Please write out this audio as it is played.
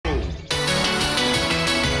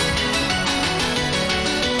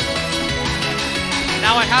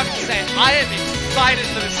I have to say, I am excited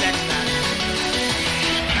for this next match.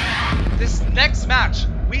 This next match,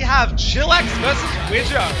 we have Chillax versus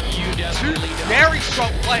WIDJO. Two very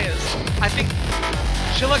strong players. I think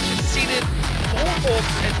Chillax was seated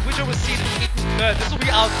 4th and WIDJO was seated 3rd. This will be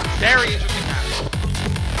a very interesting match.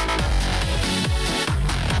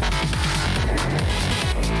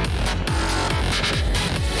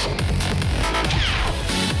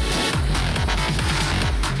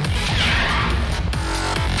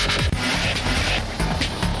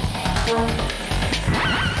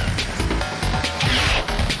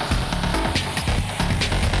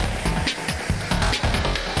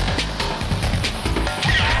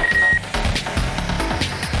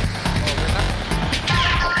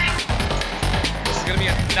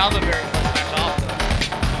 Another very close match after.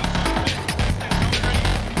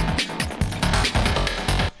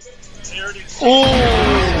 Oh!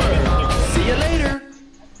 See you later.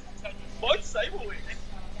 Both Sable wins.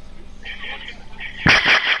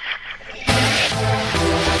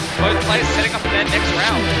 Both players setting up their next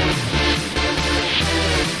round.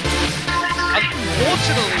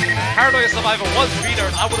 Unfortunately, Paranoia Survivor was Vito,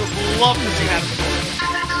 and I would have loved to see that.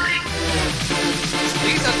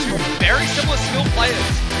 These are two very similar skill players.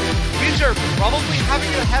 WIDJO probably having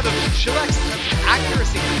it ahead of Chillax in terms of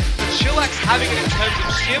accuracy, but Chillax having it in terms of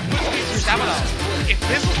sheer movement and stamina. If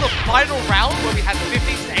this was the final round where we had 15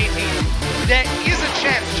 to 18, there is a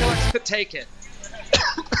chance Chillax could take it.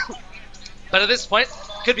 But at this point,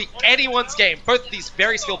 it could be anyone's game, both of these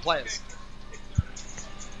very skilled players.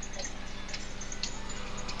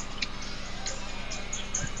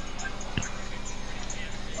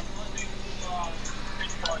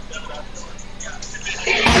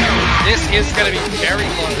 This is going to be very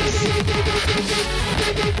close.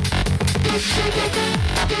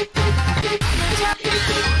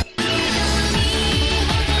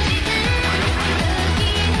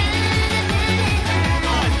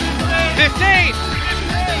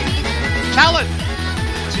 Challenge!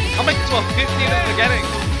 Coming to a 50 at the beginning.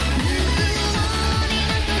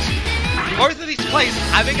 Both of these players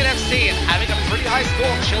having an FC and having a pretty high score.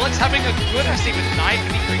 Chillax having a good FC with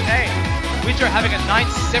 953k. WIDJO having a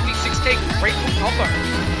 976k grateful combo.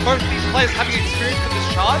 Both of these players having experience with this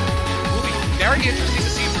chart will be very interesting to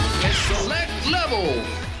see who wins. Select level.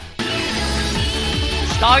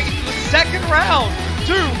 Starting into the second round.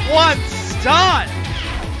 2-1 start.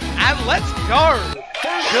 And let's go.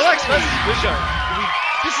 Chillax versus WIDJO.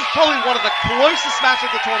 This is probably one of the closest matches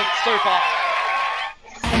of the tournament so far.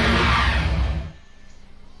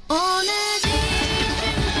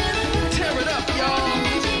 Tear it up, y'all.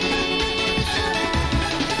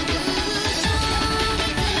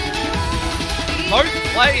 Both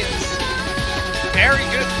players very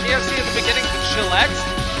good at PFC at the beginning for Chillax.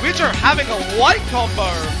 WIDJO having a light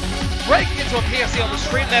combo, breaking into a PFC on the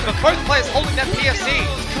screen there, but both players holding that PFC.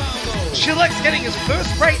 Chillax getting his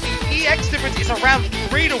first break. The EX difference is around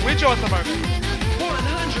 3 to WIDJO at the moment.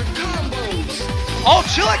 100 combos. Oh,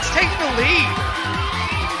 Chillax taking the lead.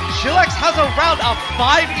 Chillax has around a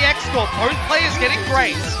 5 EX score. Both players getting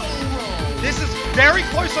great. This is very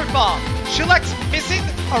close so far. Chillax missing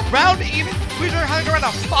around even. WIDJO having around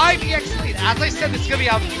a 5 EX lead. As I said, this is going to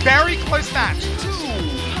be a very close match.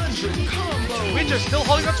 200 combos. WIDJO still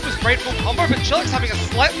holding on to his grateful combo, but Chillax having a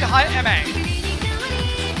slightly higher MA.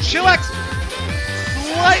 Chillax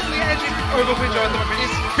slightly edging over WIDJO at the moment.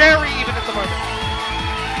 It's very even at the moment.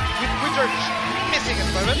 With WIDJO missing at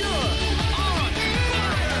the moment.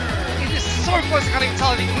 It is so close, I can't even tell.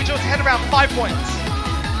 I think WIDJO's ahead around 5 points.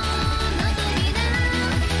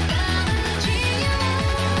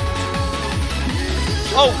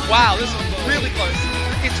 Oh wow, this is really close.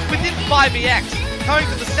 It's within 5 EX. Going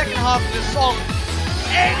to the second half of this song,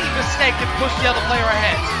 any mistake can push the other player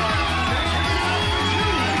ahead.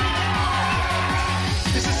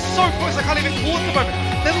 This is so close, I can't even call it at the moment.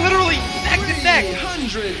 They're literally neck and neck.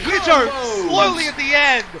 WIDJO slowly at the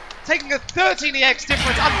end, taking a 13 EX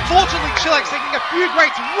difference. Unfortunately, Chillax taking a few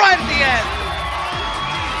greats right at the end.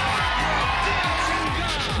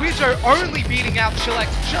 WIDJO only beating out Chillax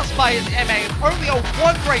just by his MA and only a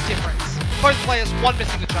 1 great difference. Both players, 1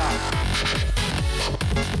 missing the charge.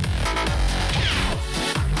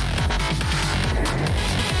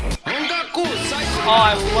 Oh,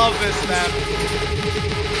 I love this, man.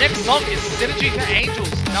 Next song is Synergy for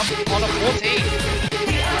Angels, number on a 14.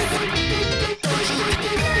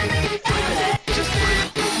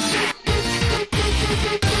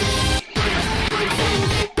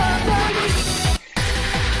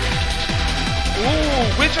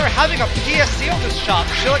 WIDJO having a PSC on this chart.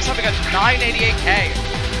 Chillax having a 988k.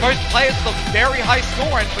 Both players with a very high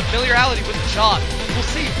score and familiarity with the chart. We'll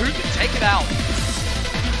see who can take it out.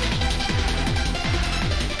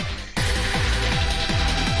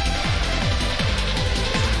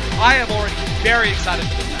 I am already very excited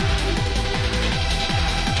for this match.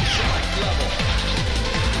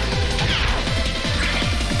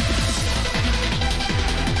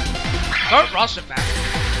 Don't rush it, man.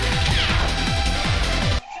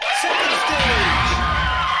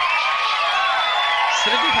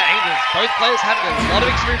 Synergy for Angels. Both players having a lot of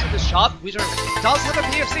experience with this shot. WIDJO does have a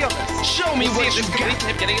PFC on this. Show me We'll see what if this you can lead got. to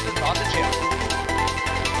him getting an advantage here.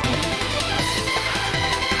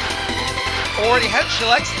 Already had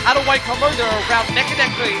Chillax, had a white combo. They're around neck and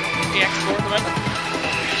neck for the EX4 at the moment.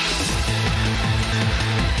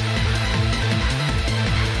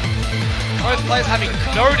 Both players having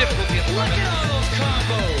no difficulty at the moment.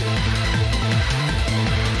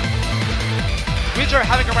 WIDJO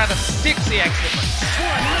having around a 6 EX difference.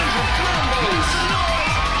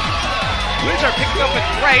 WIDJO picking up a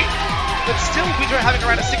great, but still WIDJO having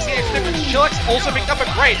around a 6 EX difference. Chillax also picked up a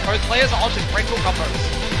great. Both players are onto great cool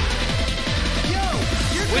combos.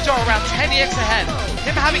 WIDJO around 10 EX ahead.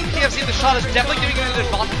 Him having PFC in the shot is definitely giving him an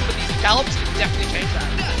advantage, but these gallops can definitely change that.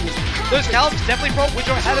 Those gallops definitely brought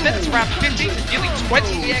WIDJO ahead of it. It's around 15 to nearly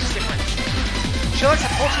 20 EX difference. Chillax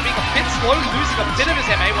unfortunately being a bit slow, losing a bit of his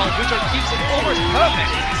MA, while WIDJO keeps it almost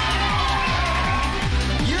perfect.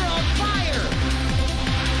 You're on fire.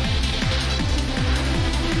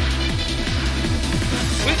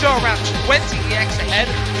 WIDJO around 20 EX ahead,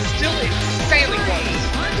 still insanely close.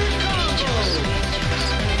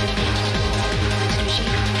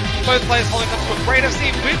 Both players holding up to a great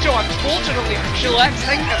FC. WIDJO, unfortunately, Chillax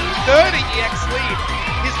taking a 30 EX lead.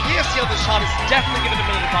 His PFC on this shot is definitely giving him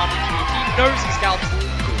an advantage here. He knows his scalps.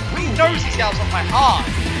 He knows his scalps on by hard.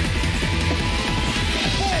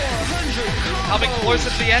 Coming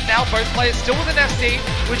closer to the end now, both players still with an FC,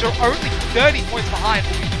 which are only 30 points behind.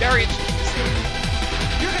 Will be very interesting to see.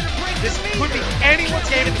 This could be anyone's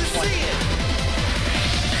game at this point.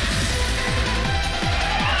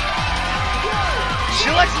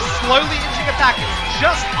 Chillax is slowly inching it back. It's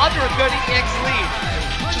just under a 30 EX lead.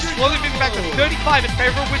 Just slowly moving back to 35 in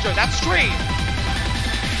favor of WIDJO. That's stream.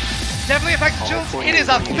 Definitely affecting Chillax. It is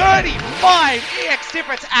a 35 EX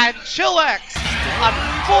difference, and Chillax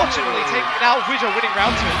unfortunately taking it out. WIDJO winning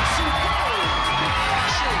round 2.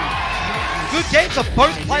 Good games of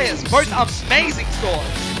both players. Both amazing scores.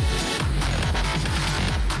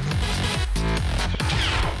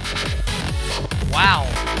 Wow.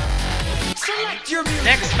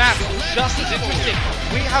 Next match, just as interesting.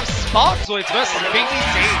 We have Sparkzoids versus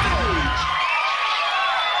BTC.